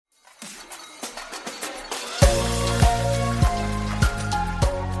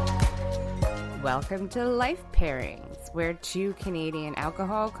Welcome to Life Pairings, where two Canadian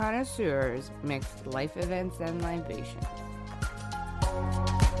alcohol connoisseurs mix life events and libations.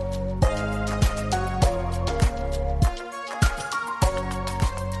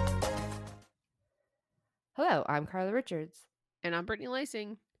 Hello, I'm Carla Richards. And I'm Brittany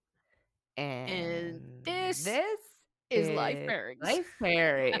Lacing. And this is Life Pairings. Life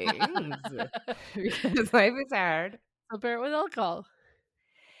Pairings. Because life is hard. So pair it with alcohol.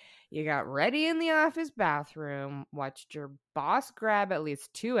 You got ready in the office bathroom, watched your boss grab at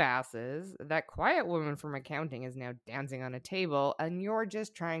least 2 asses, that quiet woman from accounting is now dancing on a table, and you're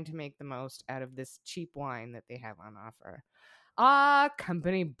just trying to make the most out of this cheap wine that they have on offer.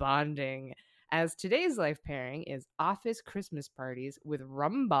 Company bonding, as today's life pairing is office Christmas parties with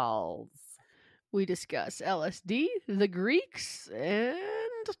rum balls. We discuss LSD, the Greeks, and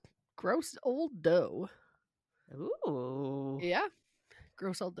gross old dough. Ooh. Yeah.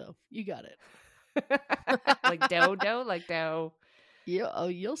 Gross old dough. You got it. Like dough? Like dough? Yeah,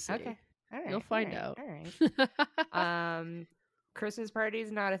 you'll see. Okay. All right. You'll find out. All right. Christmas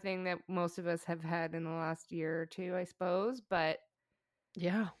parties, not a thing that most of us have had in the last year or two, I suppose. But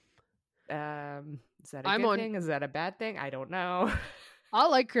yeah. Is that a good thing? Is that a bad thing? I don't know. I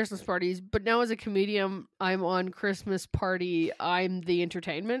like Christmas parties, but now as a comedian, I'm on Christmas party. I'm the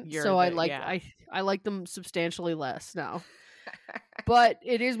entertainment, I like them substantially less now. But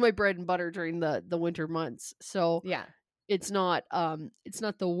it is my bread and butter during the winter months. So yeah, it's not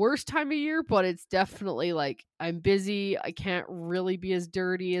the worst time of year, but it's definitely like I'm busy. I can't really be as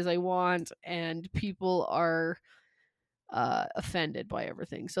dirty as I want, and people are offended by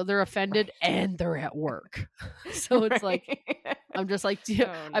everything. So they're offended and they're at work. So it's like I'm just like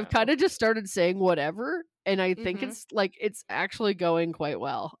I've kind of just started saying whatever, and I think it's actually going quite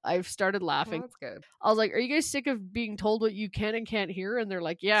well. I've started laughing. Well, that's good. I was like, are you guys sick of being told what you can and can't hear? And they're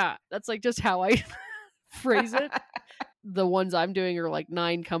like, yeah, that's like just how I phrase it. The ones I'm doing are like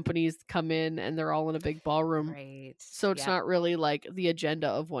 9 companies come in and they're all in a big ballroom. Right. So it's not really like the agenda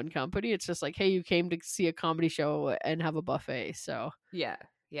of one company. It's just like, hey, you came to see a comedy show and have a buffet. So yeah.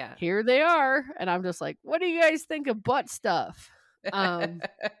 Here they are. And I'm just like, what do you guys think of butt stuff?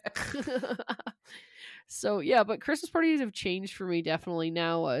 So yeah, but Christmas parties have changed for me definitely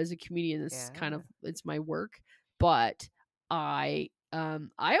now as a comedian. This kind of it's my work, but I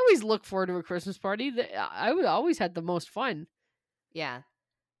always look forward to a Christmas party. I always had the most fun. Yeah,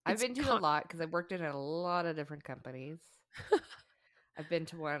 I've been to a lot because I've worked in a lot of different companies. I've been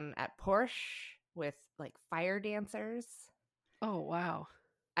to one at Porsche with like fire dancers. Oh wow.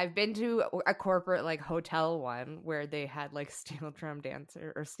 I've been to a corporate like hotel one where they had like steel drum band,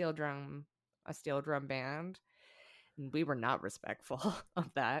 and we were not respectful of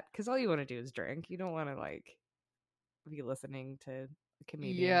that because all you want to do is drink. You don't want to like be listening to a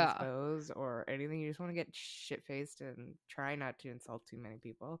comedian, I suppose, or anything. You just want to get shit faced and try not to insult too many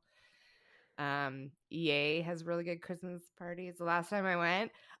people. EA has really good Christmas parties. The last time I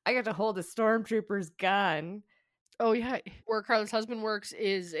went, I got to hold a stormtrooper's gun. Oh yeah, where Carla's husband works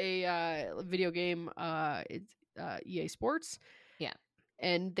is a video game. It's EA Sports. Yeah,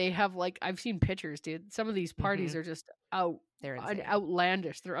 and they have like I've seen pictures, dude. Some of these parties are just they're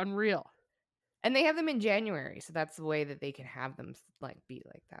outlandish. They're unreal, and they have them in January, so that's the way that they can have them like be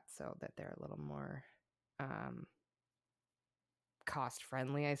like that, so that they're a little more cost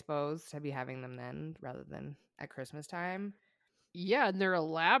friendly, I suppose, to be having them then rather than at Christmas time. Yeah, and they're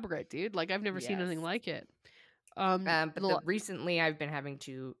elaborate, dude. Like I've never seen anything like it. But recently I've been having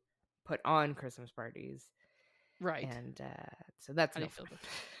to put on Christmas parties, right? And so that's no fun.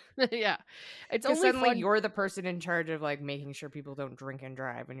 Yeah, it's only suddenly fun. You're the person in charge of like making sure people don't drink and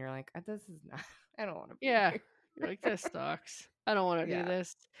drive, and you're like, this is not. I don't want to. Yeah, you're like, this sucks. I don't want to do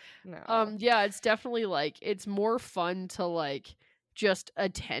this. No. Yeah, it's definitely like it's more fun to like just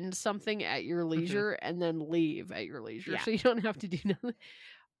attend something at your leisure and then leave at your leisure, so you don't have to do nothing.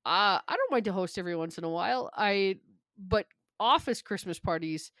 I don't mind to host every once in a while. But office Christmas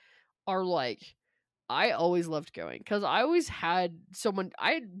parties are like, I always loved going because I always had someone.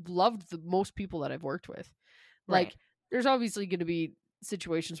 I loved the most people that I've worked with. Like, there's obviously going to be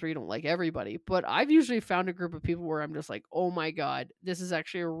situations where you don't like everybody, but I've usually found a group of people where I'm just like, oh my God, this is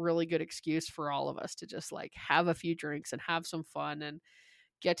actually a really good excuse for all of us to just like have a few drinks and have some fun and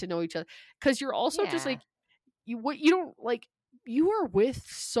get to know each other. Because you're also just like, you are with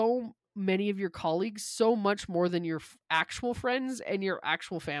so many of your colleagues so much more than your actual friends and your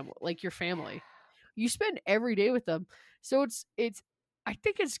actual family, like your family. You spend every day with them. So it's I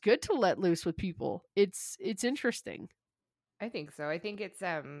think it's good to let loose with people. It's interesting. I think so. I think it's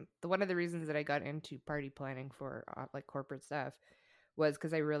one of the reasons that I got into party planning for like corporate stuff was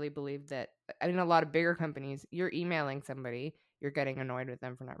because I really believed that, I mean, a lot of bigger companies, you're emailing somebody, you're getting annoyed with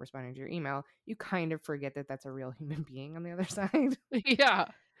them for not responding to your email. You kind of forget that that's a real human being on the other side. Yeah.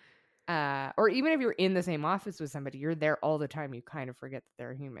 Or even if you're in the same office with somebody, you're there all the time. You kind of forget that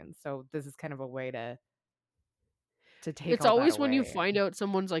they're human. So this is kind of a way to take It's all that always when you away. find out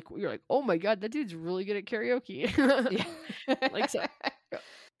someone's like, you're like, oh my God, that dude's really good at karaoke. Yeah. Like, so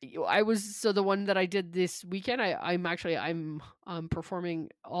I was, so the one that I did this weekend, I'm performing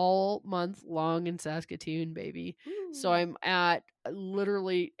all month long in Saskatoon, baby. So Ooh. I'm at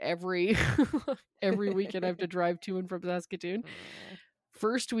literally every every weekend I have to drive to and from Saskatoon.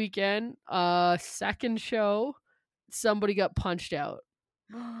 First weekend, second show, somebody got punched out.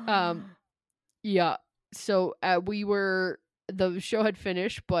 Yeah. So the show had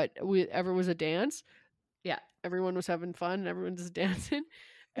finished, but ever was a dance. Yeah. Everyone was having fun. Everyone just dancing.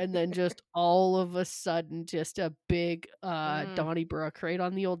 And then just all of a sudden, just a big Donnybrook right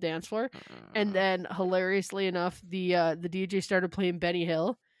on the old dance floor. And then hilariously enough, the DJ started playing Benny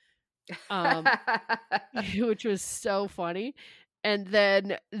Hill, which was so funny. And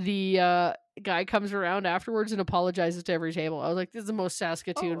then the guy comes around afterwards and apologizes to every table. I was like, this is the most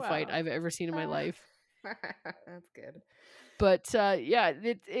Saskatoon fight I've ever seen in my life. That's good. But yeah,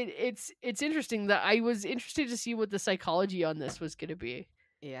 it's interesting that I was interested to see what the psychology on this was going to be.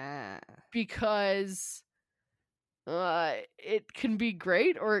 Yeah. Because it can be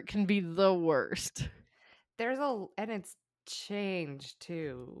great or it can be the worst. And it's changed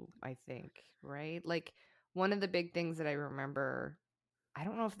too, I think, right? Like, one of the big things that I remember, I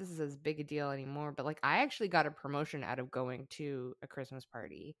don't know if this is as big a deal anymore, but like, I actually got a promotion out of going to a Christmas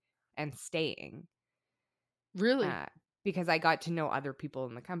party and staying. Really? Because I got to know other people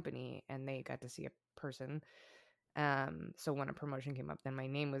in the company and they got to see a person. So when a promotion came up, then my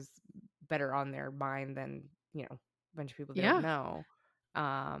name was better on their mind than, a bunch of people they don't know.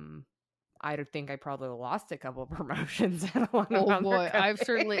 I don't think I probably lost a couple of promotions. Oh boy, I've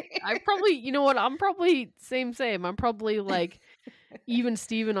probably, you know what? I'm probably same. I'm probably like even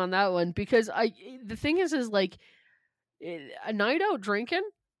Steven on that one, because the thing is like a night out drinking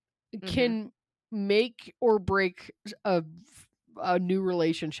can make or break a new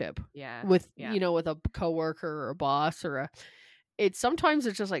relationship. Yeah. With with a coworker or a boss or sometimes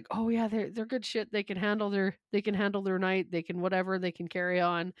it's just like, oh yeah, they're good shit. They can handle their night. They can whatever. They can carry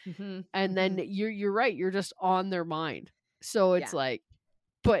on. And then you're right. You're just on their mind. So it's like,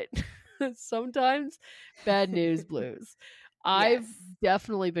 but sometimes bad news blues. I've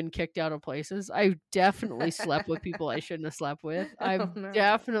definitely been kicked out of places. I've definitely slept with people I shouldn't have slept with. I've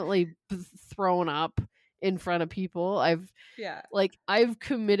definitely thrown up in front of people. I've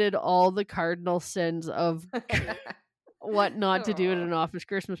committed all the cardinal sins of what not to do at an office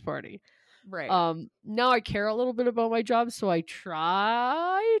Christmas party. Right. Now I care a little bit about my job, so I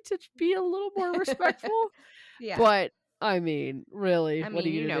try to be a little more respectful. Yeah. But I mean, really, what are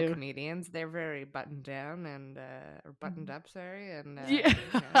you gonna do? Comedians, they're very buttoned down and or buttoned up, sorry, and yeah.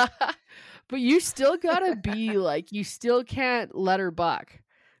 But you still gotta be like, you still can't let her buck,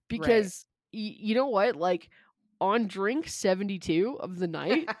 because you know what? Like, on drink 72 of the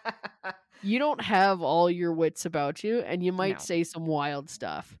night, you don't have all your wits about you, and you might say some wild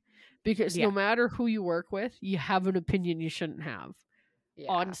stuff, because no matter who you work with, you have an opinion you shouldn't have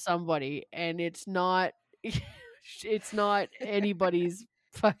on somebody, and it's not it's not anybody's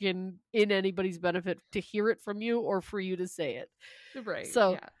fucking in anybody's benefit to hear it from you or for you to say it. Right.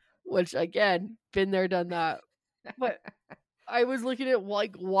 So, which again, been there, done that. But I was looking at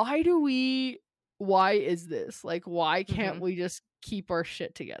like, why is this? Like, why can't we just keep our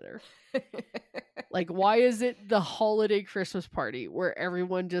shit together? Like, why is it the holiday Christmas party where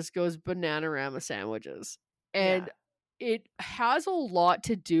everyone just goes Bananarama sandwiches? And it has a lot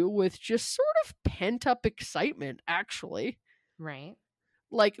to do with just sort of pent up excitement, actually. Right.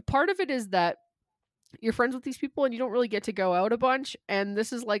 Like, part of it is that you're friends with these people and you don't really get to go out a bunch, and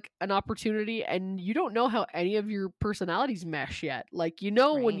this is like an opportunity, and you don't know how any of your personalities mesh yet. Like,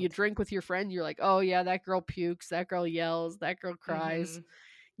 when you drink with your friend, you're like, oh yeah, that girl pukes, that girl yells, that girl cries.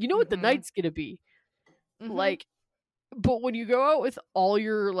 You know what the night's gonna be like. But when you go out with all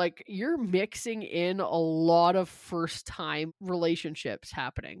your, like, you're mixing in a lot of first time relationships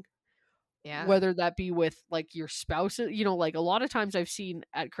happening. Yeah. Whether that be with like your spouse, like a lot of times I've seen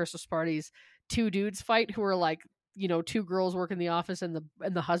at Christmas parties, two dudes fight who are like, two girls work in the office and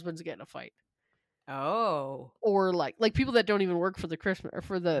the husband's getting a fight. Oh. Or like people that don't even work for the Christmas or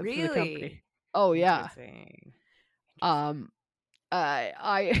for the company. Oh yeah.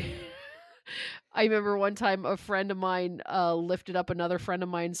 I remember one time a friend of mine lifted up another friend of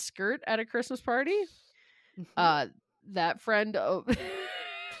mine's skirt at a Christmas party. that friend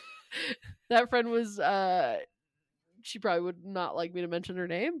that friend was she probably would not like me to mention her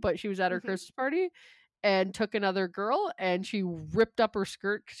name, but she was at her Mhm. Christmas party and took another girl and she ripped up her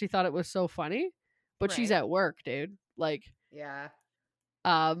skirt because she thought it was so funny. But she's Right. at work, dude. Like, Yeah.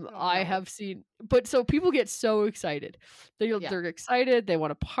 Oh I no. have seen, but so people get so excited. Yeah. They're excited, they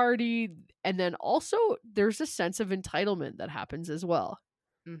want to party, and then also there's a sense of entitlement that happens as well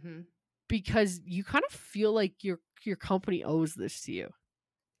Mm-hmm. because you kind of feel like your company owes this to you.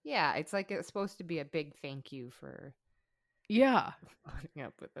 Yeah, it's like it's supposed to be a big thank you for Yeah. putting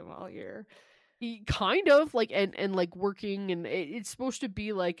up with them all year. Kind of like and like working and it's supposed to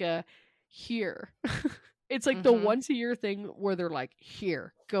be like a here. It's like the Mm-hmm. once a year thing where they're like,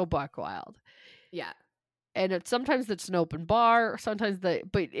 here, go buck wild. Yeah. And it's sometimes it's an open bar, sometimes but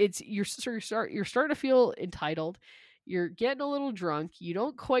it's you're starting to feel entitled. You're getting a little drunk. You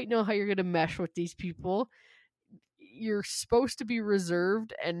don't quite know how you're going to mesh with these people. You're supposed to be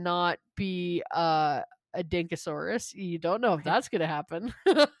reserved and not be a dinkosaurus. You don't know if Right. that's going to happen.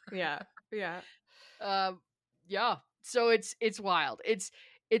 Yeah. Yeah. um yeah. So it's wild. It's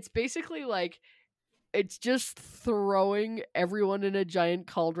basically like it's just throwing everyone in a giant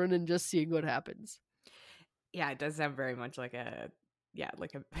cauldron and just seeing what happens. Yeah, it does sound very much like a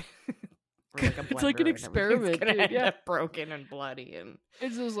like a or like a It's like an blender and everything's experiment, gonna dude. end Yeah. up broken and bloody and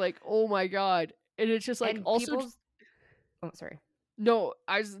It's just like, oh my god. And it's just like also people's oh sorry. no,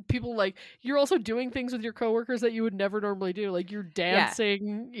 people like you're also doing things with your coworkers that you would never normally do. Like you're Yeah.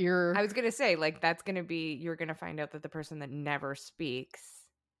 dancing, you're I was gonna say, like, that's gonna be you're gonna find out that the person that never speaks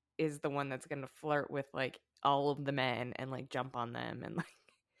is the one that's gonna flirt with like all of the men and like jump on them and like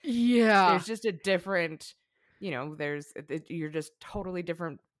yeah. there's just a different you're just totally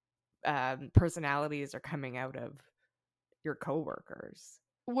different personalities are coming out of your coworkers.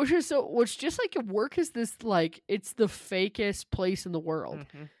 Which just like work is this like it's the fakest place in the world.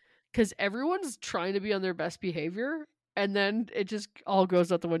 Mm-hmm. Because everyone's trying to be on their best behavior and then it just all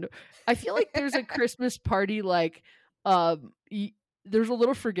goes out the window. I feel like there's a Christmas party like there's a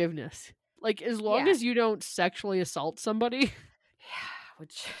little forgiveness. Like as long Yeah. as you don't sexually assault somebody, Yeah,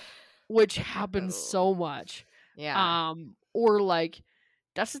 which happens oh, so much. yeah. Or like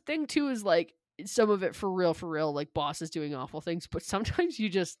that's the thing too is like some of it for real, like bosses doing awful things, but sometimes you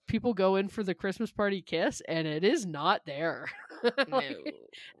just people go in for the Christmas party kiss and it is not there. Like, No.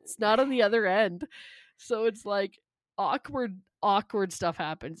 it's not on the other end. So it's like awkward stuff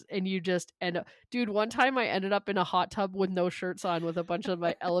happens and you just end up dude, one time I ended up in a hot tub with no shirts on with a bunch of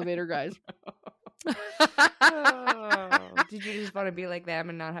my elevator guys. Oh, did you just want to be like them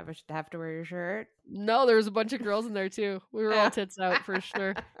and not have to wear your shirt? No, there was a bunch of girls in there too. We were all tits out for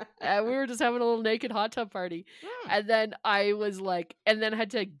sure. We were just having a little naked hot tub party. And then I was like, and then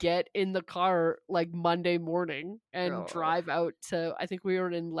had to get in the car like Monday morning and Oh. drive out to, I think we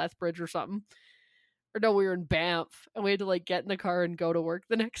were in Lethbridge or something. Or no, we were in Banff and we had to like get in the car and go to work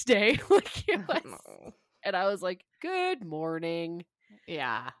the next day. Like it was, No. and I was like, good morning.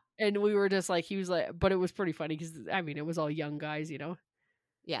 Yeah. And we were just like, he was like, but it was pretty funny because I mean, it was all young guys, you know?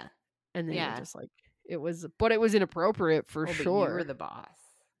 Yeah. And they were Yeah. just like, but it was inappropropriate for Oh, but sure. you were the boss.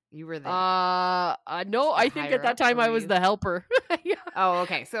 You were the no, I think at that time I was the helper. Yeah. Oh,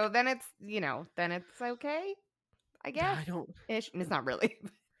 okay. So then it's then it's okay, I guess. I don't. Ish. And it's not really.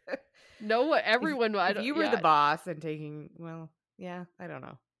 No, everyone. If you were the boss and taking, yeah, I don't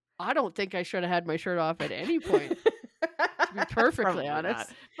know. I don't think I should have had my shirt off at any point. To be perfectly honest,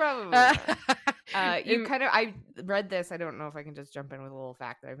 Probably not. I read this. I don't know if I can just jump in with a little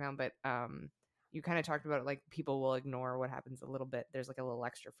fact that I found, but you kind of talked about it like people will ignore what happens a little bit. There's like a little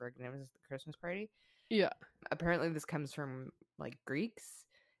extra forgiveness at the Christmas party. Yeah. Apparently, this comes from like Greeks.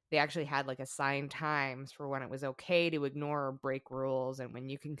 They actually had like assigned times for when it was okay to ignore or break rules, and when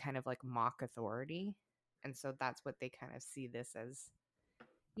you can kind of like mock authority. And so that's what they kind of see this as.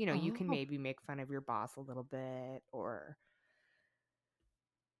 You can maybe make fun of your boss a little bit, or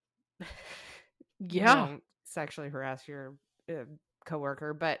yeah, don't sexually harass your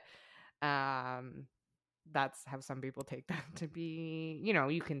coworker, but that's how some people take that to be.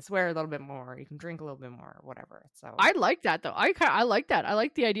 You can swear a little bit more, you can drink a little bit more, whatever. So I like that though. I like that. I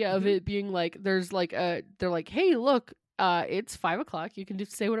like the idea of it being like there's like they're like, hey, look, it's 5:00. You can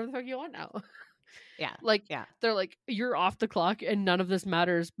just say whatever the fuck you want now. Yeah, like yeah. They're like, you're off the clock and none of this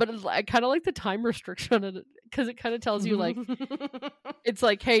matters. But I kind of like the time restriction on it because it kind of tells you like it's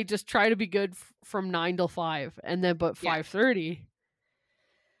like, hey, just try to be good from 9 till 5, and then but 5:30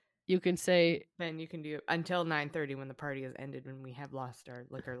 you can say. Then you can do until 9:30 when the party has ended, when we have lost our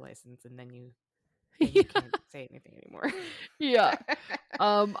liquor license, and then you then you can't say anything anymore. Yeah.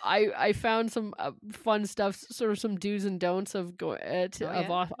 I found some fun stuff, sort of some do's and don'ts of Oh yeah,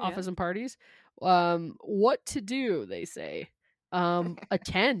 yeah, office and parties. What to do? They say.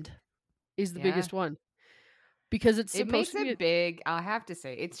 Attend is the yeah. biggest one because it's It supposed makes to be. it big. I'll have to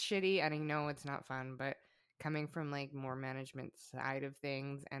say it's shitty, and I know it's not fun, but coming from like more management side of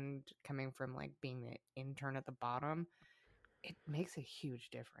things, and coming from like being the intern at the bottom, it makes a huge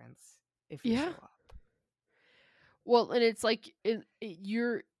difference if you Yeah. show up. Well, and it's like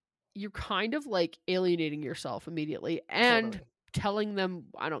you're kind of like alienating yourself immediately and Totally. telling them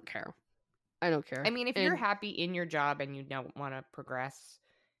I don't care. I don't I care. mean, if you're And happy in your job and you don't want to progress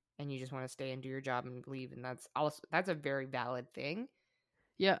and you just want to stay and do your job and leave, and that's a very valid thing,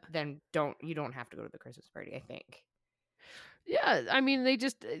 yeah. then you don't have to go to the Christmas party, I think. Yeah, I mean they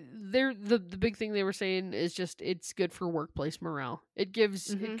just they're the big thing they were saying is just it's good for workplace morale. It gives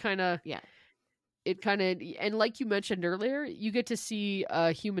Mm-hmm. Yeah. it kind of and like you mentioned earlier, you get to see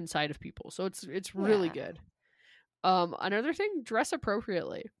a human side of people. So it's really Yeah. good. Another thing, dress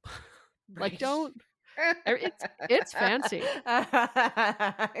appropriately. Like Right. don't it's fancy.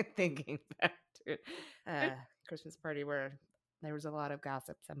 I'm thinking back to It, Christmas party where there was a lot of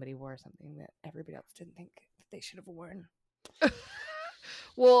gossip. Somebody wore something that everybody else didn't think that they should have worn.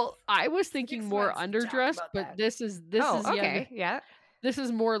 well, I was thinking 6 more months to talk underdressed, about but that. this Oh, is yeah, okay. Yeah. this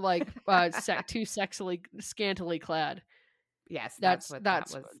is more like too sexily scantily clad. Yes, that's That's what that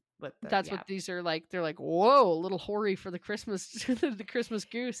that's was. What the that's what yeah. these are like. They're like, whoa, a little hoary for the Christmas the Christmas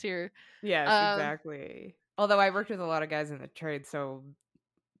goose here. Yes, Um, exactly. Although I worked with a lot of guys in the trade, so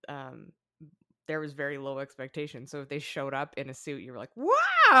um there was very low expectation. So if they showed up in a suit, you were like,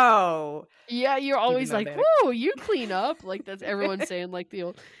 "Wow!" yeah, you're Even always though like, they had whoa, you clean up. Like that's everyone a saying like the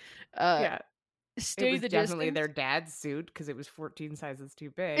old uh yeah, it stay was the definitely distance. their dad's suit because it was 14 sizes too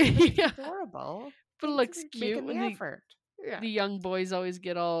big, but it's Yeah, adorable. but it Thanks for looks cute making when the effort. Yeah. the young boys always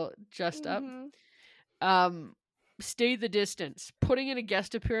get all dressed up. Mhm. Um, stay the distance. Putting in a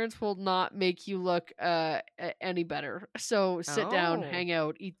guest appearance will not make you look any better. So sit down, Oh, hang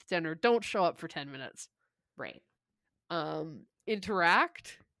out, eat the dinner. Don't show up for 10 minutes. right.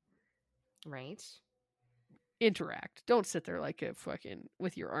 Interact. Right. Interact. Don't sit there like a fucking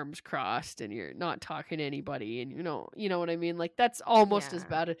with your arms crossed and you're not talking to anybody and you know what I mean? Like that's almost as Yeah.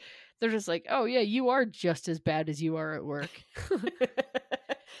 bad. They're just like, "Oh yeah, you are just as bad as you are at work."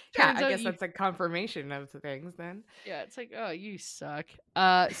 Yeah, Turns I out guess you that's a confirmation of the things then. yeah, it's like, "Oh, you suck."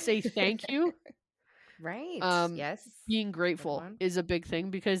 Say thank you. Right. Um Yes. being Good grateful one. is a big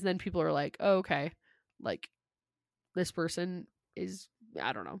thing because then people are like, "Oh, okay." Like this person is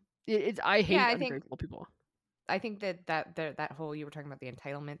I don't know. I Yeah, hate ungrateful people. I think that whole you were talking about the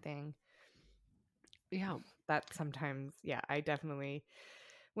entitlement thing. Yeah. That sometimes, yeah, I definitely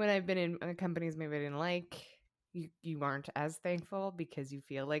when I've been in companies maybe I didn't like, you aren't as thankful because you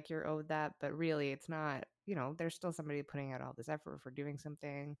feel like you're owed that, but really it's not. There's still somebody putting out all this effort for doing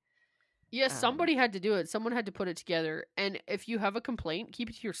something. Yeah, Um, somebody had to do it. Someone had to put it together. And if you have a complaint, keep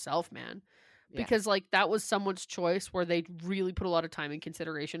it to yourself, man. yeah, Because like that was someone's choice where they really put a lot of time and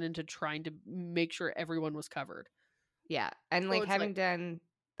consideration into trying to make sure everyone was covered. yeah, and So like it's like, having done,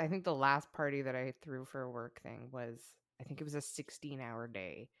 I think the last party that I threw for a work thing was, I think it was a 16-hour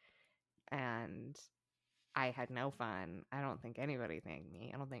day, and I had no fun. I don't think anybody thanked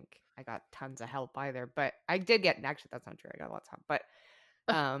me. I don't think I got tons of help either, but I did get, actually that's not true. I got lots of help,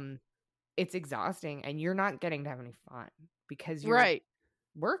 but um it's exhausting and you're not getting to have any fun because you're right.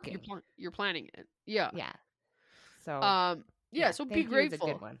 working. You're planning it. Yeah. Yeah. So, Yeah, yeah, so be thank you is a good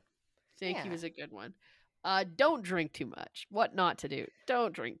grateful. one. Thank you Yeah. is a good one. Don't drink too much. What not to do.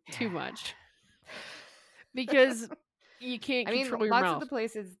 Don't drink too Yeah. much. Because you can't I mean, control your lots of the mouth.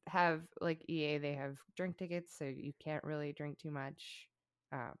 places have like EA, they have drink tickets, so you can't really drink too much.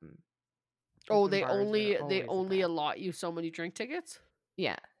 Um, Oh, Open bars are they always a only problem. allot you so many drink tickets?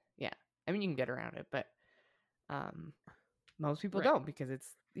 Yeah. Yeah. I mean, you can get around it, but um, most people Right. don't because it's.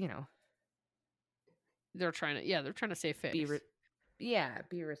 They're trying to save Be face. re- yeah,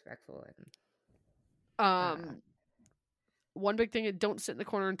 be respectful and uh Um, one big thing is don't sit in the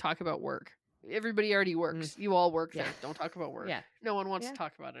corner and talk about work. Everybody already mm, works. You all work yeah, there. Don't talk about work. yeah, No one wants to yeah.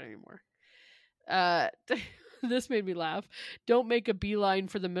 talk about it anymore. Uh, this made me laugh. Don't make a beeline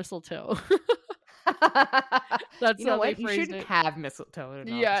for the mistletoe. That's You know how they what? You phrased shouldn't it. have mistletoe at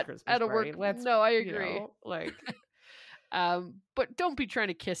an office Yeah, Christmas at a party. work. Let's, No, I agree. like, But don't be trying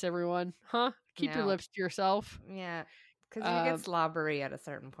to kiss everyone, huh? Keep your no, lips to yourself. yeah, because you get Um, slobbery at a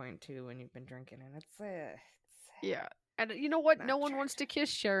certain point too when you've been drinking, and it's yeah. And you know what? not No one wants to attractive.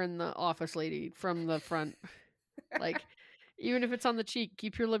 kiss Sharon, the office lady, from the front. Like, Even if it's on the cheek,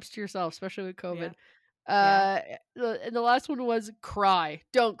 keep your lips to yourself, especially with Yeah. COVID. Yeah. And the last one was cry.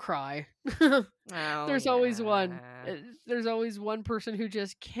 Don't cry. Oh, There's always one. yeah. There's always one person who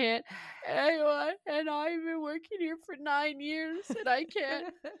just can't. And I've been working here for 9 years, and I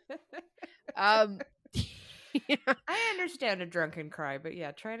can't. Um, yeah. I understand a drunken cry, but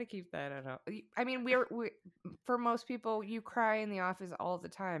yeah, try to keep that at home. I mean, we for most people, you cry in the office all the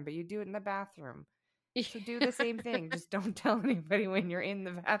time, but you do it in the bathroom. So do the same thing. Just don't tell anybody when you're in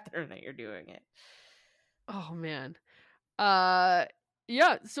the bathroom that you're doing it. Oh man. Uh,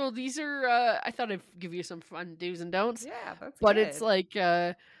 yeah. So these are. I thought I'd give you some fun do's and don'ts, Yeah, that's but it's good. like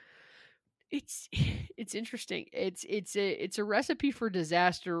it's it's interesting. It's a recipe for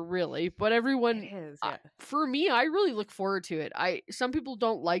disaster, really. But It everyone, is, yeah. for me, I really look forward to it. Some people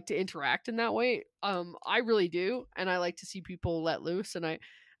don't like to interact in that way. I really do, and I like to see people let loose, and I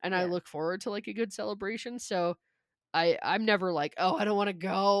Yeah. look forward to like a good celebration. So I'm never like, oh, I don't want to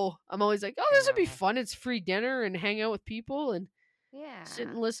go. I'm always like, oh, I this would be know. fun. It's free dinner and hang out with people and sit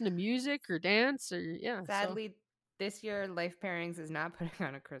Yeah. and listen to music or dance or yeah. So Sadly, this year Life Pairings is not putting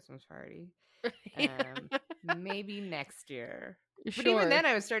on a Christmas party. yeah, Maybe next year. But even sure. then,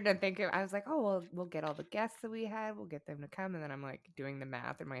 I was starting to think, I was like, oh, well, we'll get all the guests that we had. We'll get them to come. And then I'm like doing the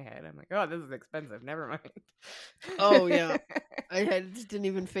math in my head. I'm like, oh, this is expensive. Never Oh mind. yeah. I just didn't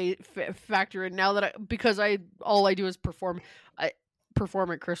even factor in now that because all I do is perform. I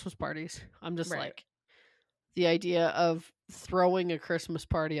perform at Christmas parties. I'm just Right. like the idea of throwing a Christmas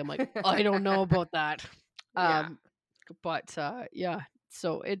party. I'm like, I don't know about that. Yeah. But yeah.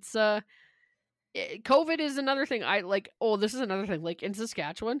 So it's COVID is another thing. I like. Oh, this is another thing. Like in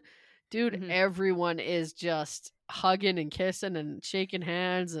Saskatchewan, dude, Mhm. everyone is just hugging and kissing and shaking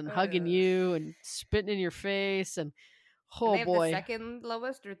hands and hugging Ugh. you and spitting in your face and And oh they have the boy. second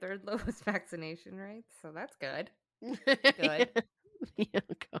lowest or third lowest vaccination rates. So that's good. Yeah. Good.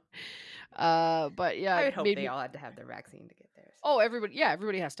 Yeah, but yeah, I it would hope made they me. all had to have their vaccine to get there. So. Oh, everybody. Yeah,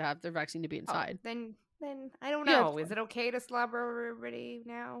 everybody has to have their vaccine to be Oh, inside. then I don't Yeah, it's know. Is fine. it okay to slobber over everybody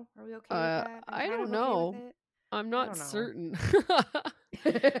now? Are we okay with that? I'm I kind don't of okay with know. it. I'm I not don't know. certain.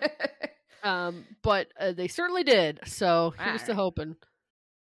 But they certainly did. So All here's to right. hoping.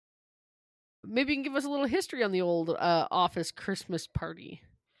 Maybe you can give us a little history on the old office Christmas party.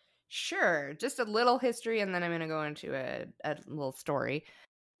 Sure. Just a little history, and then I'm going to go into a little story.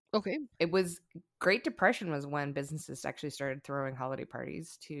 Okay. It was Great Depression was when businesses actually started throwing holiday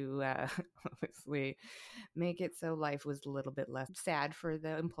parties to obviously make it so life was a little bit less sad for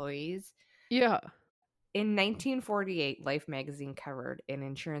the employees. Yeah. In 1948, Life magazine covered an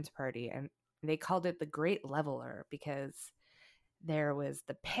insurance party, and they called it the Great Leveler because there was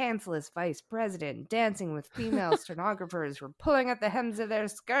the pantsless vice president dancing with female stenographers who were pulling at the hems of their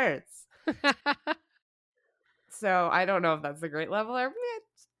skirts. So I don't know if that's the Great Leveler,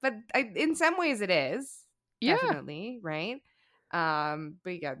 but in some ways it is Yeah. definitely right.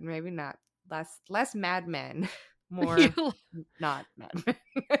 But yeah, maybe not less Mad Men, Yeah. more not Mad Men.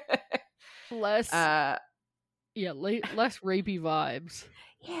 Less. uh, Yeah. Less rapey vibes.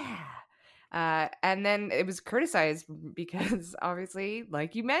 yeah. And then it was criticized because obviously,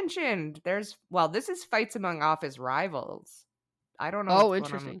 like you mentioned, this is fights among office rivals. I don't know what's Oh, going on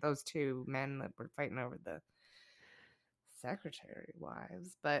with interesting. those two men that were fighting over the secretary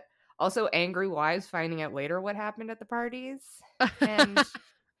wives, but also angry wives finding out later what happened at the parties and,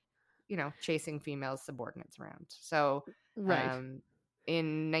 chasing female subordinates around. So, Right. um,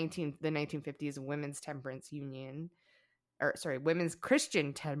 in the 1950s, Women's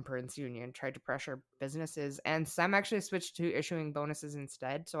Christian Temperance Union tried to pressure businesses, and some actually switched to issuing bonuses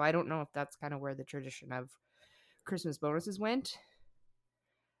instead. So I don't know if that's kind of where the tradition of Christmas bonuses went.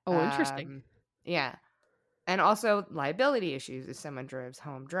 Oh, interesting. Yeah. And also liability issues. If someone drives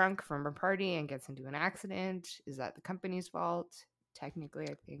home drunk from a party and gets into an accident, is that the company's fault? Technically,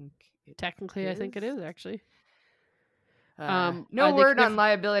 I think it Technically, I think is. it is actually. No They word can on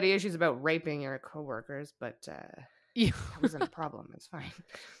liability issues about raping your coworkers, but Yeah. that wasn't a problem. It's fine.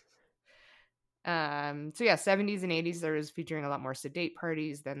 So yeah, 70s and 80s, there was featuring a lot more sedate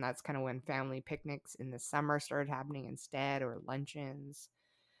parties. Then that's kind of when family picnics in the summer started happening instead, or luncheons.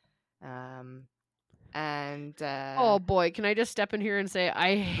 And Oh boy, can I just step in here and say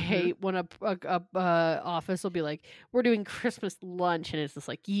I mhm. hate when a office will be like, "We're doing Christmas lunch," and it's just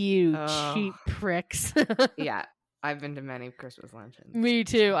like, "You Oh, cheap pricks." yeah, I've been to many Christmas luncheons. Me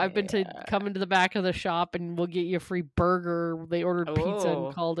too. I've been to Yeah. come into the back of the shop and we'll get you a free burger. They ordered pizza and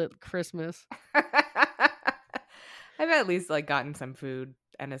Oh. called it Christmas. I've at least gotten some food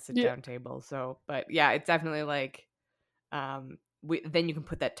and a sit Yeah. down table. So, but yeah, it's definitely then you can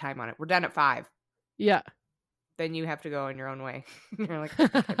put that time on it. We're done at 5. Yeah. then you have to go on your own way. You're like,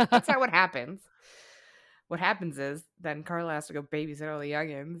 okay, but that's not what happens. What happens is then Carla has to go babysit all the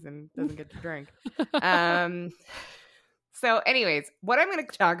youngins and doesn't get to drink. So, anyways, what I'm going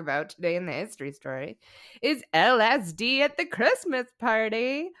to talk about today in the history story is LSD at the Christmas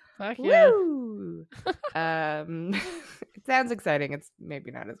party. Fuck yeah. Woo! It sounds exciting. It's maybe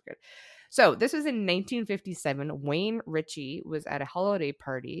not as good. So, this was in 1957. Wayne Ritchie was at a holiday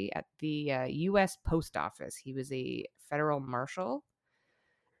party at the U.S. Post Office. He was a federal marshal.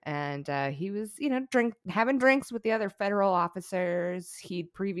 And he was, having drinks with the other federal officers.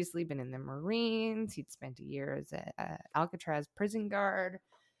 He'd previously been in the Marines. He'd spent a year as a Alcatraz prison guard.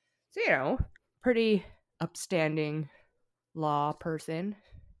 So, pretty upstanding law person.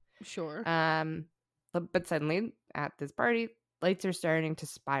 Sure. But suddenly at this party, lights are starting to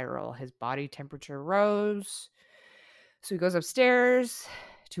spiral. His body temperature rose. So he goes upstairs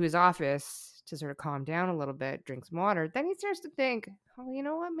to his office to sort of calm down a little bit, drink some water. Then he starts to think, oh, you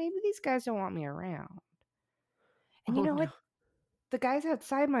know what? Maybe these guys don't want me around. And you know what? The guys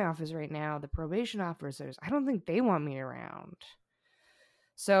outside my office right now, the probation officers, I don't think they want me around.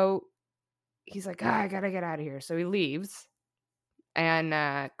 So he's like, I gotta get out of here. So he leaves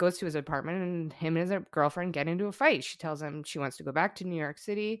and goes to his apartment, and him and his girlfriend get into a fight. She tells him she wants to go back to New York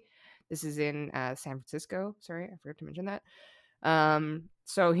City. This is in San Francisco. Sorry, I forgot to mention that.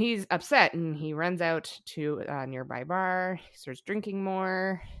 So he's upset and he runs out to a nearby bar. He starts drinking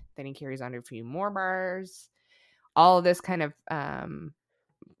more. Then he carries on to a few more bars. All of this kind of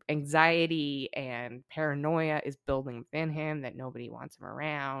anxiety and paranoia is building within him that nobody wants him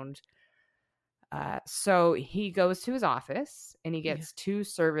around. So he goes to his office and he gets 2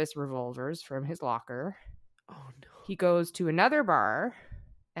 service revolvers from his locker. Oh no. He goes to another bar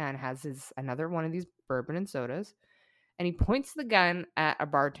and has another one of these bourbon and sodas. And he points the gun at a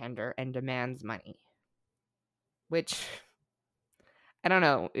bartender and demands money. Which, I don't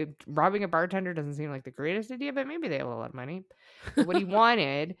know. Robbing a bartender doesn't seem like the greatest idea, but maybe they have a lot of money. But what he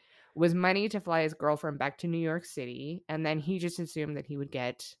wanted was money to fly his girlfriend back to New York City. And then he just assumed that he would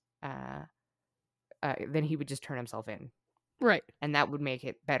get, then he would just turn himself in. Right. And that would make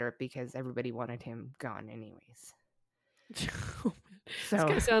it better because everybody wanted him gone anyways. So this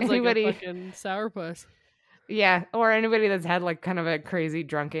guy sounds like a fucking sourpuss. Yeah, or anybody that's had like kind of a crazy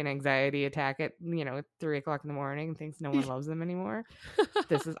drunken anxiety attack at 3:00 in the morning and thinks no one loves them anymore.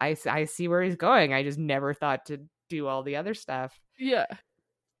 This is I see where he's going. I just never thought to do all the other stuff. Yeah.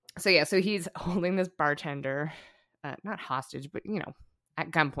 So he's holding this bartender, not hostage, but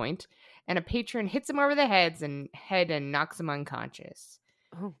at gunpoint, and a patron hits him over the head and knocks him unconscious.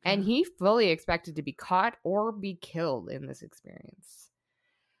 Oh, and he fully expected to be caught or be killed in this experience.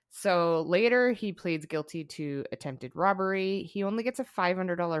 So later, he pleads guilty to attempted robbery. He only gets a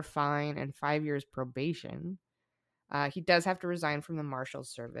 $500 fine and 5 years probation. He does have to resign from the marshal's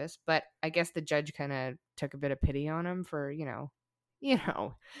service, but I guess the judge kind of took a bit of pity on him for, you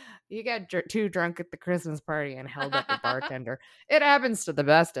got too drunk at the Christmas party and held up a bartender. It happens to the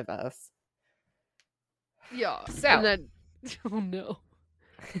best of us. Yeah. So, and then, oh no.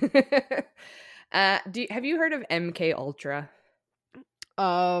 Have you heard of MK Ultra?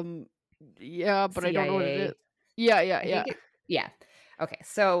 Yeah, but CIA. I don't know what it is. Yeah. Okay,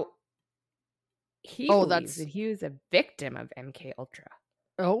 so he believes that he was a victim of MK Ultra.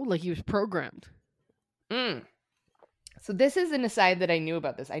 Oh, like he was programmed. So this is an aside that I knew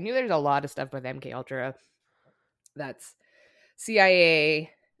about this. I knew there's a lot of stuff with MK Ultra. That's CIA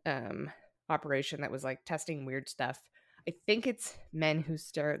operation that was like testing weird stuff. I think it's Men Who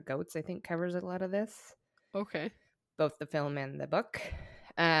Stare at Goats, I think covers a lot of this. Okay. Both the film and the book.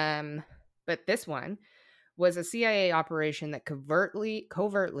 But this one was a CIA operation that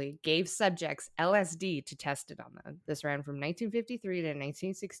covertly gave subjects LSD to test it on them. This ran from 1953 to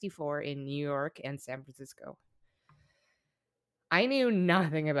 1964 in New York and San Francisco. I knew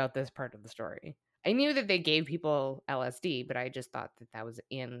nothing about this part of the story. I knew that they gave people LSD, but I just thought that was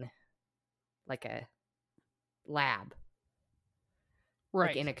in like a lab. Right.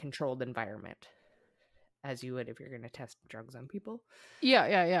 Like in a controlled environment. As you would if you're going to test drugs on people.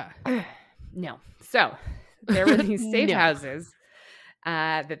 Yeah. No. So there were these safe houses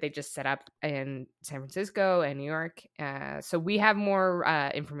that they just set up in San Francisco and New York. So we have more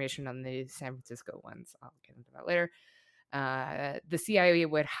information on the San Francisco ones. I'll get into that later. The CIA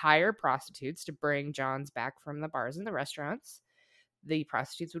would hire prostitutes to bring Johns back from the bars and the restaurants. The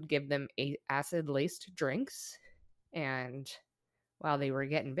prostitutes would give them acid-laced drinks, and while they were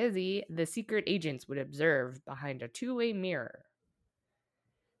getting busy, the secret agents would observe behind a 2-way mirror.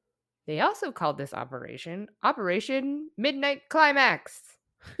 They also called this operation Operation Midnight Climax.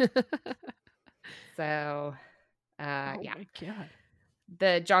 So Oh Yeah. my god.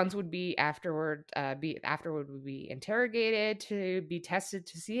 The Johns would be would be interrogated to be tested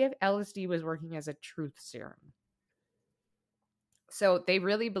to see if LSD was working as a truth serum. So they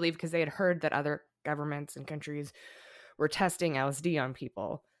really believed, because they had heard that other governments and countries were testing LSD on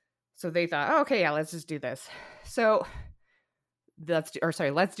people. So they thought, oh, okay, yeah, let's just do this. So let's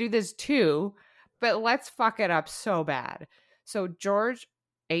do this too, but let's fuck it up so bad. So George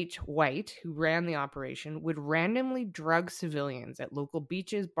H. White, who ran the operation, would randomly drug civilians at local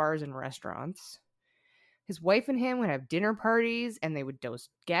beaches, bars, and restaurants. His wife and him would have dinner parties, and they would dose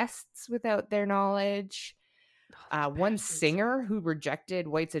guests without their knowledge. One singer who rejected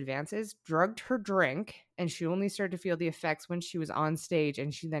White's advances drugged her drink, and she only started to feel the effects when she was on stage,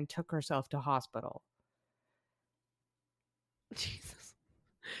 and she then took herself to hospital. Jesus.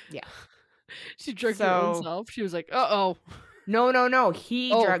 Yeah. She drugged her own self. She was like, uh-oh. No. He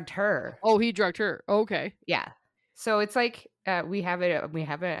drugged her. Oh, he drugged her. Okay. Yeah. So it's like we have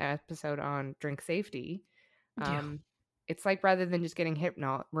an episode on drink safety. It's like, rather than just getting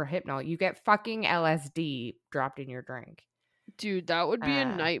hypnol, you get fucking LSD dropped in your drink. Dude, that would be a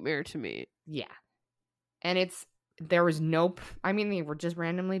nightmare to me. Yeah. And there was no, I mean, they were just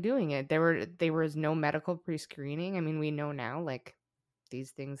randomly doing it. There was no medical pre-screening. I mean, we know now, like,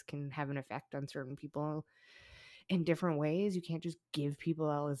 these things can have an effect on certain people in different ways. You can't just give people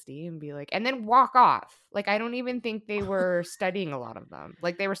LSD and be like, and then walk off. Like, I don't even think they were studying a lot of them.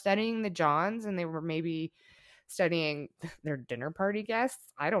 Like, they were studying the Johns, and they were maybe studying their dinner party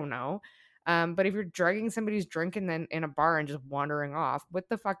guests. I don't know. But if you're drugging somebody's drink and then in a bar and just wandering off, what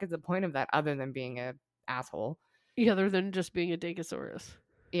the fuck is the point of that other than being a asshole? Yeah, other than just being a Dinkosaurus.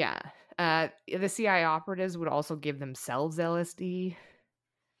 Yeah. The CIA operatives would also give themselves LSD,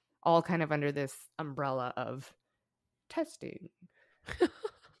 all kind of under this umbrella of testing.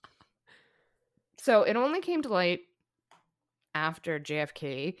 So it only came to light after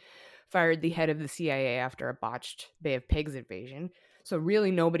JFK fired the head of the CIA after a botched Bay of Pigs invasion. So really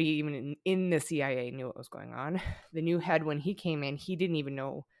nobody even in the CIA knew what was going on. The new head, when he came in, he didn't even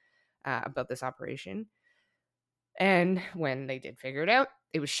know about this operation. And when they did figure it out,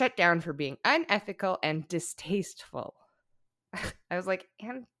 it was shut down for being unethical and distasteful. I was like,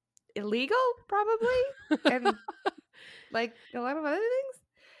 and illegal, probably? And like a lot of other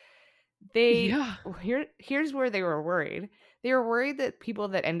things? Here's where they were worried. They were worried that people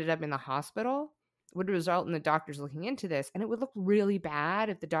that ended up in the hospital would result in the doctors looking into this, and it would look really bad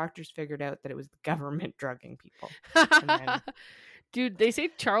if the doctors figured out that it was the government drugging people. Dude, they say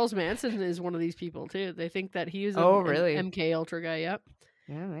Charles Manson is one of these people too. They think that he was an MK Ultra guy. Yep.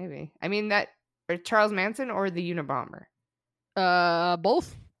 Yeah, maybe. I mean, that or Charles Manson or the Unabomber.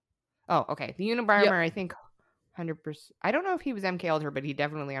 Both. Oh, okay. The Unabomber, I think, 100%. I don't know if he was MK Ultra, but he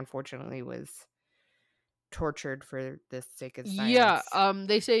definitely, unfortunately, was tortured for the sake of science. Yeah.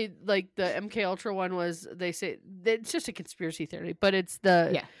 They say like the MK Ultra one was. They say it's just a conspiracy theory, but it's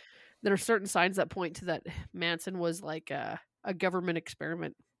there are certain signs that point to that Manson was like a government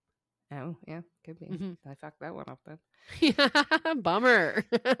experiment. Oh, yeah, could be. Mm-hmm. I fucked that one up then. Yeah, bummer.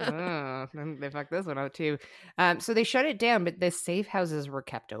 They fucked this one out too. So they shut it down, but the safe houses were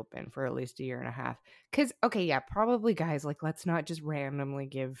kept open for at least a year and a half. Because, okay, yeah, probably, guys, like, let's not just randomly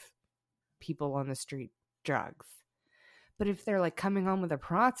give people on the street drugs. But if they're, like, coming home with a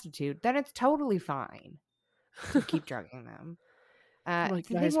prostitute, then it's totally fine to keep drugging them. Like,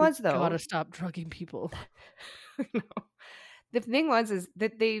 the guys, thing was, though, gotta stop drugging people. No. The thing is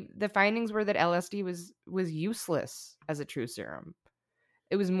that the findings were that LSD was useless as a true serum.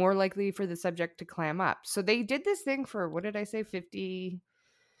 It was more likely for the subject to clam up. So they did this thing for, what did I say, 53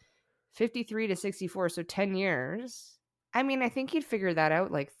 to 64, so 10 years. I mean, I think you'd figure that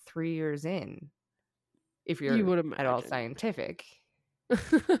out like 3 years in, if you're at all scientific.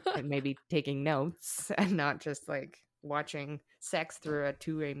 And maybe taking notes and not just like watching sex through a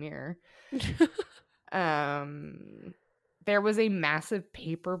two-way mirror. There was a massive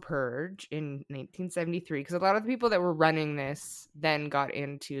paper purge in 1973 because a lot of the people that were running this then got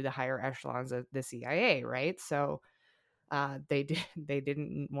into the higher echelons of the CIA, right? So they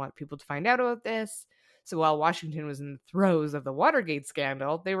didn't want people to find out about this. So while Washington was in the throes of the Watergate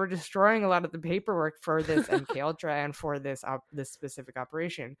scandal, they were destroying a lot of the paperwork for this MK Ultra and for this specific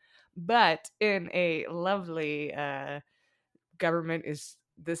operation. But in a lovely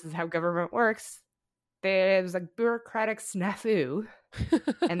this is how government works. There was a bureaucratic snafu,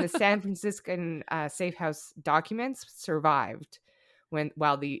 and the San Franciscan safe house documents survived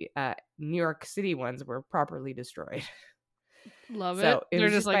while the New York City ones were properly destroyed. Love it. So they're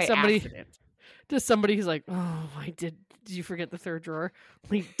just like somebody. Accident. Just somebody who's like, oh, did you forget the third drawer?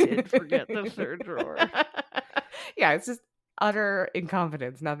 We did forget the third drawer. Yeah, it's just utter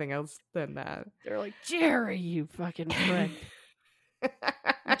incompetence, nothing else than that. They're like, Jerry, you fucking prick.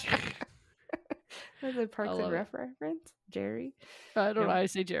 That's a I Parks and love it. Rec reference, Jerry. I don't know. Nope. I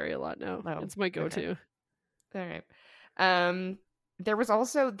say Jerry a lot now. Oh, It's my okay. go-to. All right. There was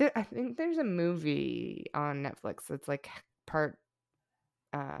also I think there's a movie on Netflix that's like part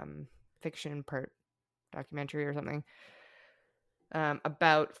fiction, part documentary or something,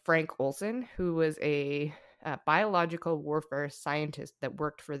 about Frank Olson, who was a biological warfare scientist that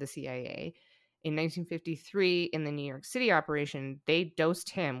worked for the CIA. In 1953, in the New York City operation, they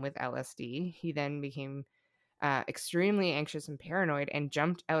dosed him with LSD. He then became extremely anxious and paranoid and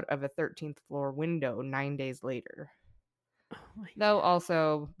jumped out of a 13th floor window 9 days later. Oh my Though God.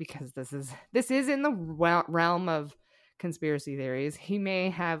 also, because this is in the realm of conspiracy theories, he may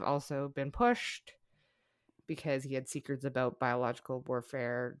have also been pushed because he had secrets about biological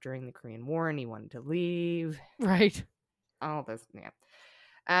warfare during the Korean War and he wanted to leave. Right. All this, yeah.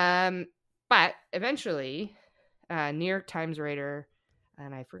 But eventually, New York Times writer,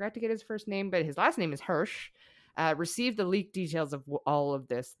 and I forgot to get his first name, but his last name is Hirsch, received the leaked details of all of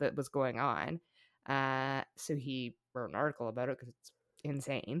this that was going on. So he wrote an article about it because it's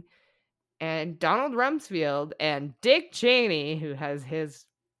insane. And Donald Rumsfeld and Dick Cheney, who has his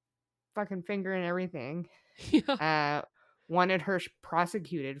fucking finger in everything, Yeah. wanted Hirsch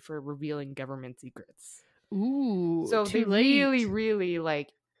prosecuted for revealing government secrets. Ooh, So they too late. really, really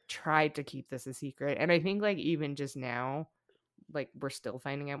like tried to keep this a secret. And I think like even just now, like we're still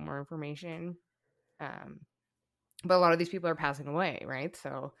finding out more information. But a lot of these people are passing away, right?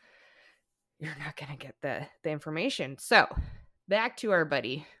 So you're not gonna get the information. So back to our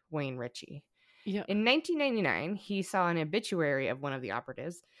buddy Wayne Ritchie. Yeah. In 1999, he saw an obituary of one of the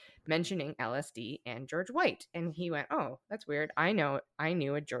operatives mentioning LSD and George White, and he went, "Oh, that's weird. I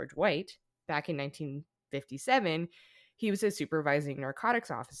knew a George White back in 1957. He was a supervising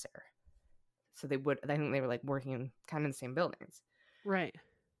narcotics officer." So I think they were like working kind of in the same buildings. Right.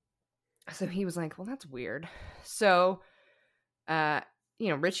 So he was like, "Well, that's weird." So,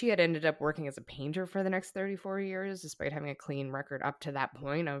 Ritchie had ended up working as a painter for the next 34 years, despite having a clean record up to that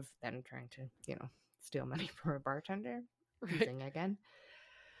point of then trying to, steal money from a bartender, using again.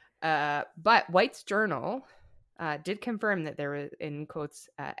 But White's journal did confirm that there was, in quotes,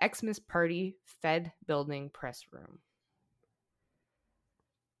 Xmas party fed building press room.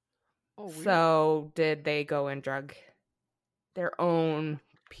 Oh, weird. So did they go and drug their own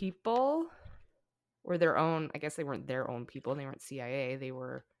people? Or their own, I guess they weren't their own people. They weren't CIA. They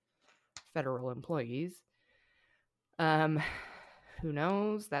were federal employees. Who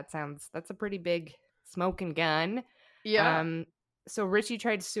knows? That's a pretty big smoking gun. Yeah. So Ritchie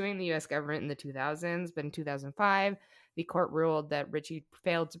tried suing the U.S. government in the 2000s, but in 2005, the court ruled that Ritchie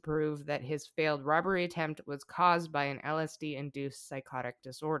failed to prove that his failed robbery attempt was caused by an LSD-induced psychotic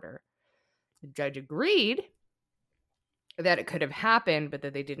disorder. The judge agreed that it could have happened, but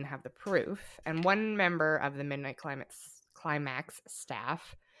that they didn't have the proof. And one member of the Midnight Climax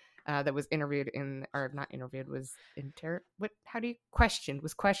staff that was interviewed was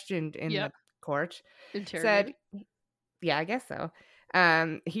questioned in the court, said, yeah, I guess so.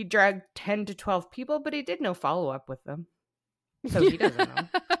 He drugged 10 to 12 people, but he did no follow-up with them. So he doesn't know.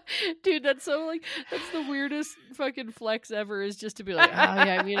 Dude, that's the weirdest fucking flex ever, is just to be like, oh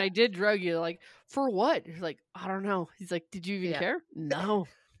yeah, I mean, I did drug you. Like, for what? He's like, I don't know. He's like, did you even care? No.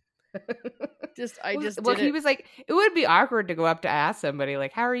 I did he it. was like, it would be awkward to go up to ask somebody,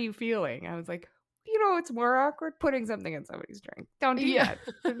 like, how are you feeling? I was like, it's more awkward putting something in somebody's drink. Don't do that.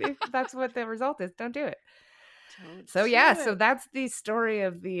 If that's what the result is, don't do it. So that's the story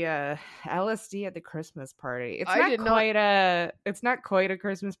of the LSD at the Christmas party. It's not quite a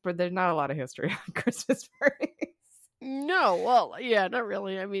Christmas, but there's not a lot of history on Christmas parties. No, well, yeah, not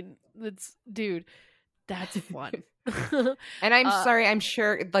really. I mean, that's fun. And I'm sorry, I'm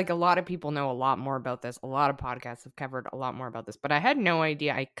sure like a lot of people know a lot more about this. A lot of podcasts have covered a lot more about this, but I had no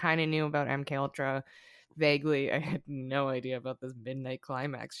idea. I kind of knew about MK Ultra vaguely. I had no idea about this Midnight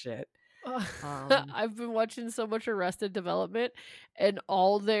Climax shit. I've been watching so much Arrested Development, and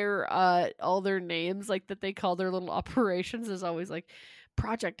all their names, like that they call their little operations, is always like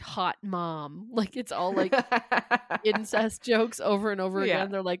Project Hot Mom. Like it's all like incest jokes over and over again.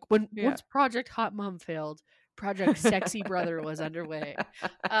 They're like, once Project Hot Mom failed, Project Sexy Brother was underway.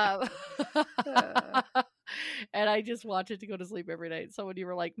 And I just watch it to go to sleep every night. So when you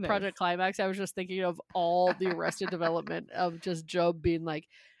were like Project Climax, I was just thinking of all the Arrested Development of just Job being like,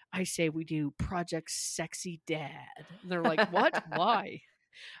 I say we do Project Sexy Dad. And they're like, what? Why?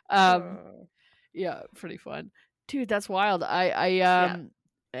 Yeah, pretty fun. Dude, that's wild.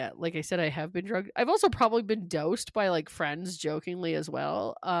 like I said, I have been drugged. I've also probably been dosed by like friends jokingly as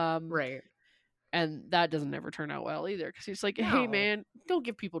well. Right. And that doesn't ever turn out well either because he's like, hey No. man, don't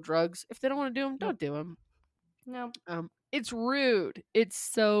give people drugs. If they don't want to do them, Nope. don't do them. Nope. It's rude. It's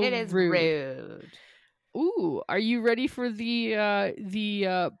so It is rude. rude. Ooh, are you ready for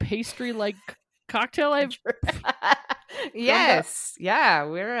the pastry like cocktail I've drummed up? Yes. Yeah,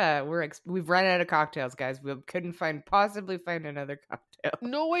 we've run out of cocktails, guys. We couldn't possibly find another cocktail.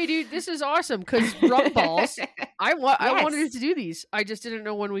 No way, dude. This is awesome because rum balls. I wanted Yes. to do these. I just didn't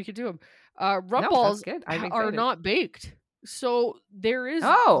know when we could do them. Rum No, that's balls good. I'm are excited. not baked, so there is.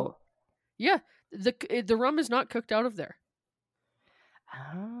 Oh. Yeah, the rum is not cooked out of there.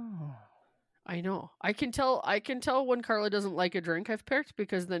 Oh. I know. I can tell when Carla doesn't like a drink I've picked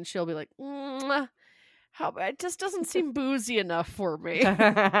because then she'll be like, "How it just doesn't seem boozy enough for me."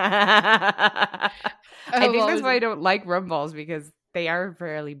 I think that's always why I don't like rum balls, because they are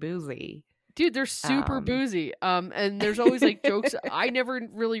fairly boozy. Dude, they're super boozy. And there's always like jokes. I never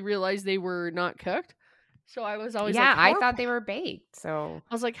really realized they were not cooked. So I was always like, I thought they were baked. So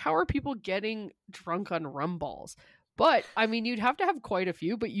I was like, how are people getting drunk on rum balls? But I mean, you'd have to have quite a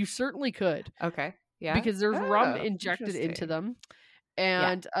few, but you certainly could. okay. Yeah. Because there's rum Oh, injected into interesting. them.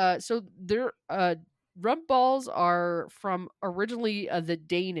 Yeah. And so they're rum balls are from originally the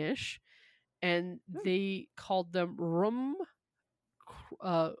Danish, and they called them rum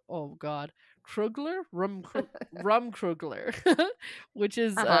oh god, Krugler, rum Krugler, which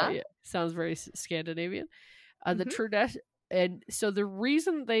is yeah, sounds very Scandinavian. The tradition, and so the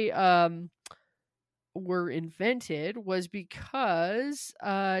reason they were invented was because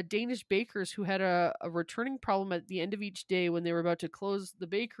Danish bakers who had a returning problem at the end of each day when they were about to close the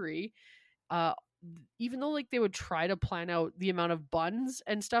bakery, uh even though like they would try to plan out the amount of buns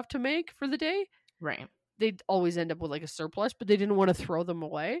and stuff to make for the day, Right. they'd always end up with like a surplus, but they didn't want to throw them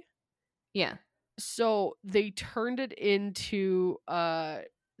away. Yeah. So they turned it into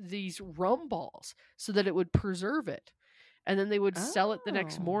these rum balls so that it would preserve it. And then they would sell it the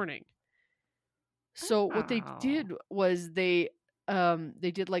next Oh. morning. So what they did was they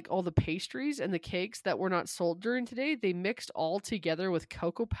did like all the pastries and the cakes that were not sold during today, they mixed all together with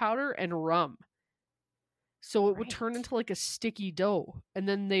cocoa powder and rum. So it would turn into like a sticky dough, and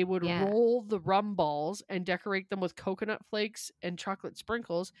then they would roll the rum balls and decorate them with coconut flakes and chocolate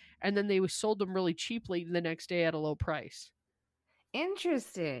sprinkles, and then they sold them really cheaply the next day at a low price.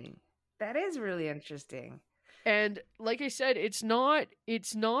 Interesting. That is really interesting. And like I said, it's not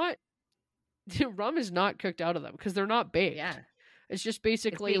rum is not cooked out of them because they're not baked. Yeah. It's just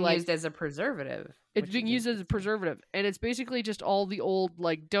basically it's being like used as a preservative. It's being used as a preservative, and it's basically just all the old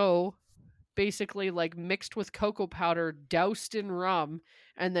like dough basically like mixed with cocoa powder, doused in rum,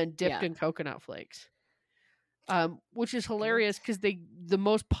 and then dipped in coconut flakes. Which is hilarious because it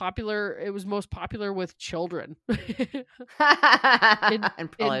was most popular with children in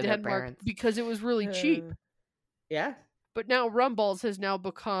Denmark because it was really cheap. Yeah. But now rum balls has now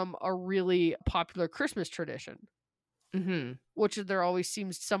become a really popular Christmas tradition. Which there always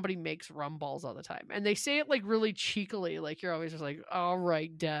seems somebody makes rum balls all the time, and they say it like really cheekily, like you're always just like, all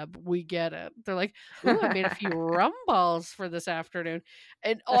right, Deb, we get it. They're like, ooh, I made a few rum balls for this afternoon.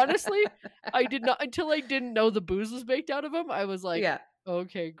 And honestly, I did not, until I didn't know the booze was baked out of them, I was like,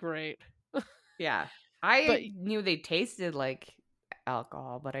 okay, great. Yeah, I knew they tasted like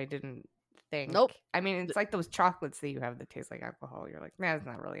alcohol, but I didn't think. Nope. I mean, it's like those chocolates that you have that taste like alcohol. You're like, man, there's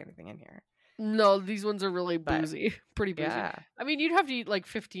not really anything in here. No, these ones are really boozy. Pretty boozy. Yeah. I mean, you'd have to eat like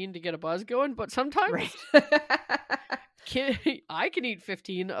 15 to get a buzz going, but sometimes I can eat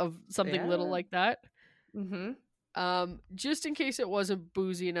 15 of something little like that. Just in case it wasn't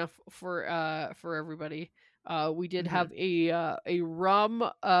boozy enough for everybody, we did have a rum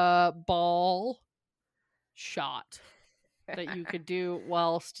ball shot that you could do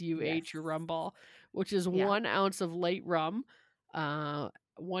whilst you ate your rum ball, which is 1 ounce of light rum,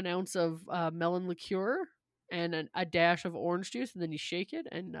 1 ounce of melon liqueur, and a dash of orange juice, and then you shake it,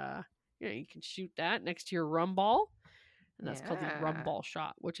 and you can shoot that next to your rum ball, and that's called the rum ball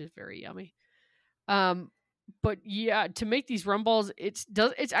shot, which is very yummy. But yeah, to make these rum balls, it's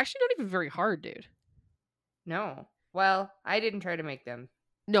actually not even very hard, dude. No. Well, I didn't try to make them.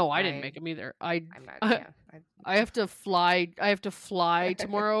 No, I didn't make them either. I'm not. I have to fly. I have to fly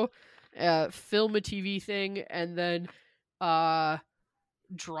tomorrow, film a TV thing, and then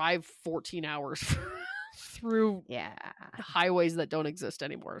drive 14 hours through highways that don't exist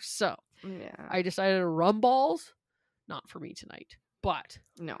anymore. So I decided rum balls, not for me tonight. But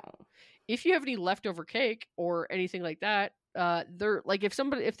no, if you have any leftover cake or anything like that, they're like if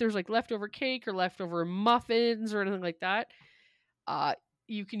there's like leftover cake or leftover muffins or anything like that,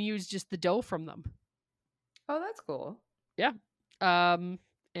 you can use just the dough from them. Oh, that's cool. Yeah. And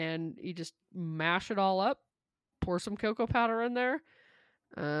you just mash it all up, pour some cocoa powder in there,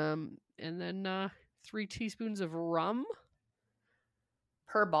 and then 3 teaspoons of rum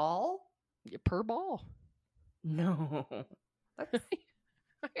Per ball? per ball. No. That's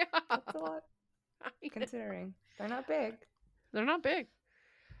Yeah. a lot, considering they're not big. They're not big.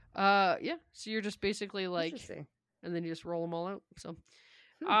 Yeah. So you're just basically like, Interesting. and then you just roll them all out. So,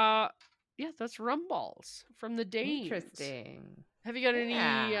 yeah, that's rum balls from the Danes. Interesting. Have you got any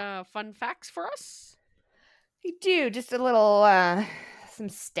fun facts for us? I do. Just a little, some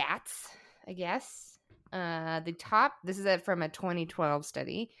stats, I guess. This is from a 2012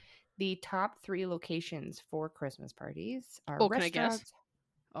 study. The top 3 locations for Christmas parties are Can restaurants. I guess?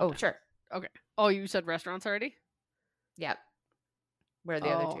 Oh, sure. Okay. Oh, you said restaurants already? Yep. Where are the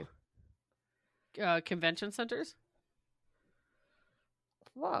other 2? Convention centers?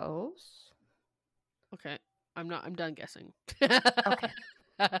 Close. Okay. I'm done guessing. Okay.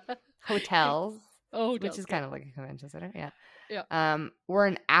 Hotels. Oh, which is kind of like a convention center. Yeah. Yeah. Or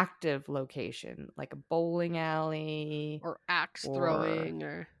an active location, like a bowling alley. Or axe throwing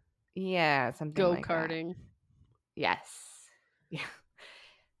or something go-karting. Like that. Yes. Yeah.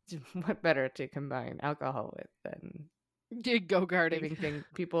 What better to combine alcohol with than go-karting?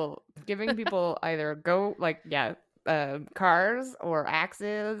 Giving people either cars or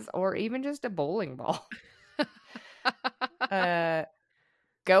axes or even just a bowling ball.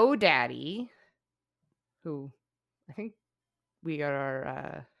 GoDaddy, who I think we got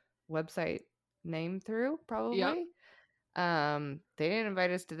our website name through, probably. Yep. They didn't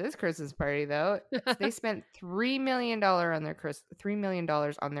invite us to this Christmas party though. They spent $3 million on their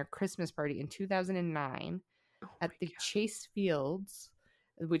Christmas party in 2009 at the Chase Fields,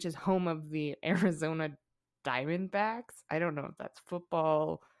 which is home of the Arizona Diamondbacks. I don't know if that's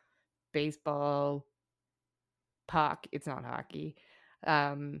football, baseball, it's not hockey.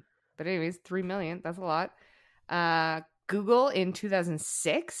 But anyways, $3 million, that's a lot. Google in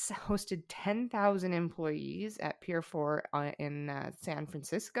 2006 hosted 10,000 employees at Pier 4 in San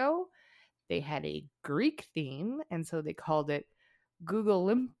Francisco. They had a Greek theme, and so they called it Google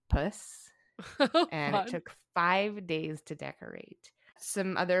Olympus. And it took 5 days to decorate.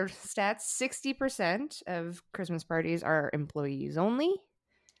 Some other stats: 60% of Christmas parties are employees only.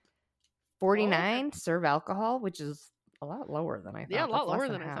 49 serve alcohol, which is a lot lower than I thought. Yeah, a lot lower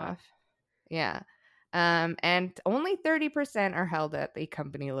than I thought. Yeah. And only 30% are held at the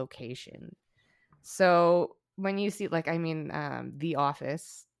company location. So when you see, The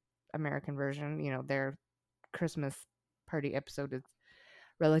Office, American version, their Christmas party episode is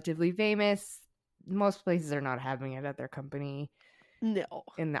relatively famous. Most places are not having it at their company. No.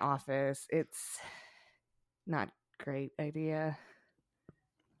 In the office. It's not a great idea.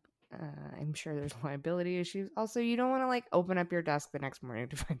 I'm sure there's liability issues. Also, you don't want to open up your desk the next morning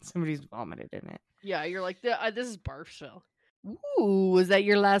to find somebody's vomited in it. Yeah, you're like, this is Barstow. Ooh, was that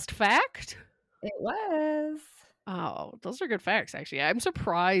your last fact? It was. Oh, those are good facts, actually. I'm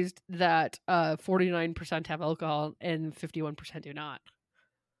surprised that 49% have alcohol and 51% do not.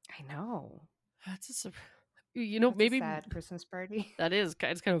 I know. That's maybe a sad Christmas party. That is.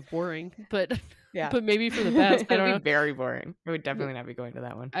 It's kind of boring, but yeah. But maybe for the best. I don't know. Very boring. I would definitely not be going to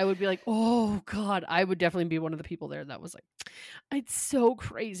that one. I would be like, oh God, I would definitely be one of the people there that was like, it's so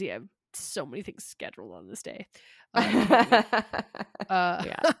crazy. I have so many things scheduled on this day. You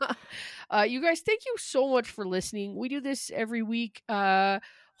guys, thank you so much for listening. We do this every week.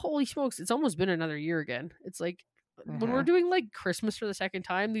 Holy smokes, it's almost been another year again. It's like when we're doing Christmas for the second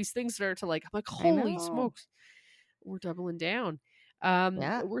time, these things start to I'm like, holy smokes, we're doubling down.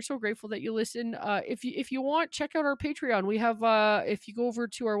 We're so grateful that you listen. If you want, check out our Patreon. We have if you go over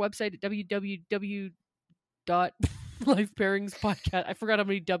to our website at www.lifepairingspodcast. I forgot how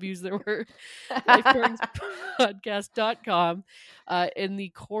many W's there were. lifepairingspodcast.com. In the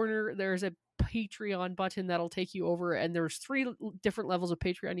corner, there's a Patreon button that'll take you over, and there's 3 different levels of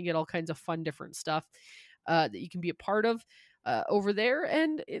Patreon. You get all kinds of fun different stuff that you can be a part of over there.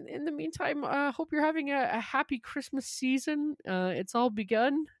 And in the meantime, hope you're having a happy Christmas season. It's all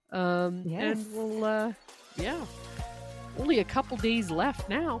begun. Yes. And we'll only a couple days left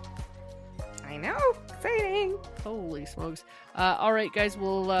now. I know, exciting. Holy smokes. All right, guys,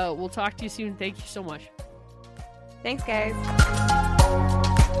 we'll talk to you soon. Thank you so much. Thanks, guys.